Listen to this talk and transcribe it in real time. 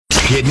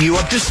Getting you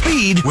up to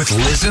speed with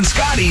Liz and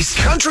Scotty's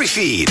Country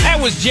Feed. That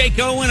was Jake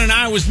Owen, and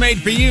I Was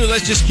Made for You.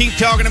 Let's just keep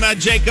talking about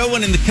Jake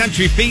Owen in the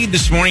Country Feed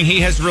this morning.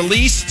 He has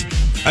released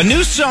a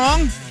new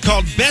song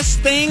called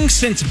Best Thing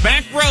Since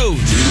Back Roads.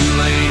 Too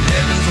late,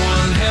 heaven's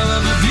one hell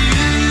of a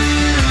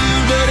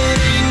view, but it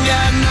ain't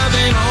got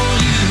nothing on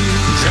you.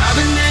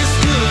 Driving this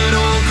good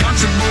old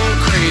country boy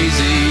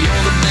crazy,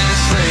 you're the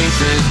best thing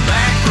since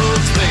back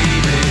roads, baby.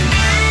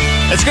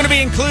 That's going to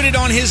be included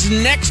on his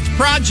next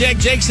project.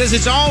 Jake says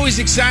it's always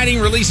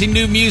exciting releasing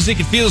new music.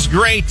 It feels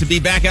great to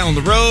be back out on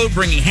the road,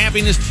 bringing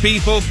happiness to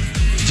people.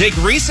 Jake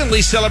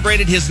recently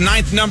celebrated his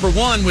 9th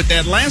 #1 with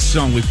that last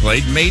song we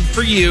played, Made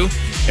for You.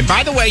 And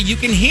by the way, you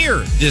can hear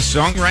this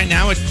song right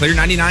now at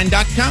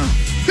clear99.com.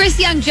 Chris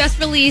Young just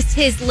released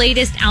his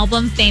latest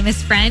album,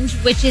 Famous Friend,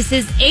 which is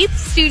his 8th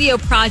studio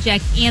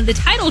project, and the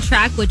title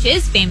track, which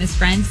is Famous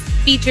Friends,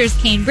 features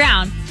Kane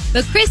Brown.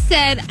 But Chris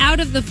said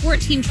out of the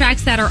 14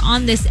 tracks that are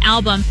on this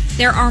album,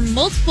 there are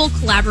multiple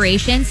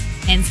collaborations,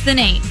 hence the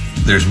name.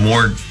 There's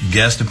more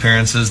guest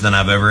appearances than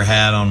I've ever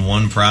had on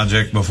one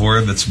project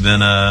before that's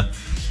been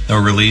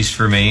released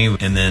for me.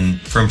 And then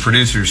from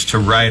producers to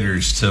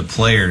writers to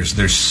players,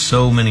 there's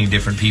so many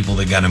different people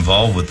that got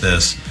involved with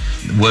this,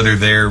 whether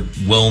they're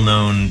well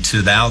known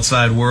to the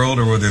outside world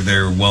or whether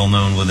they're well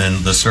known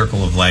within the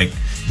circle of like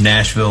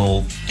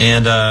Nashville.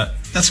 And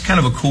that's kind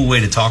of a cool way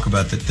to talk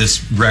about that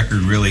this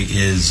record really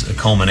is a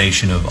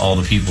culmination of all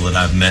the people that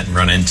I've met and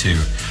run into,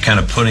 kind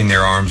of putting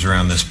their arms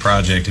around this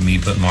project and me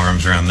putting my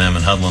arms around them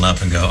and huddling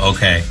up and go,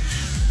 okay,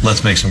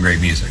 let's make some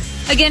great music.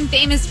 Again,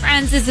 Famous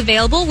Friends is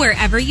available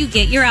wherever you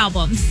get your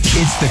albums.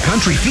 It's the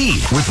Country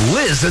Feed with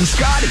Liz and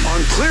Scotty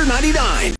on Clear 99.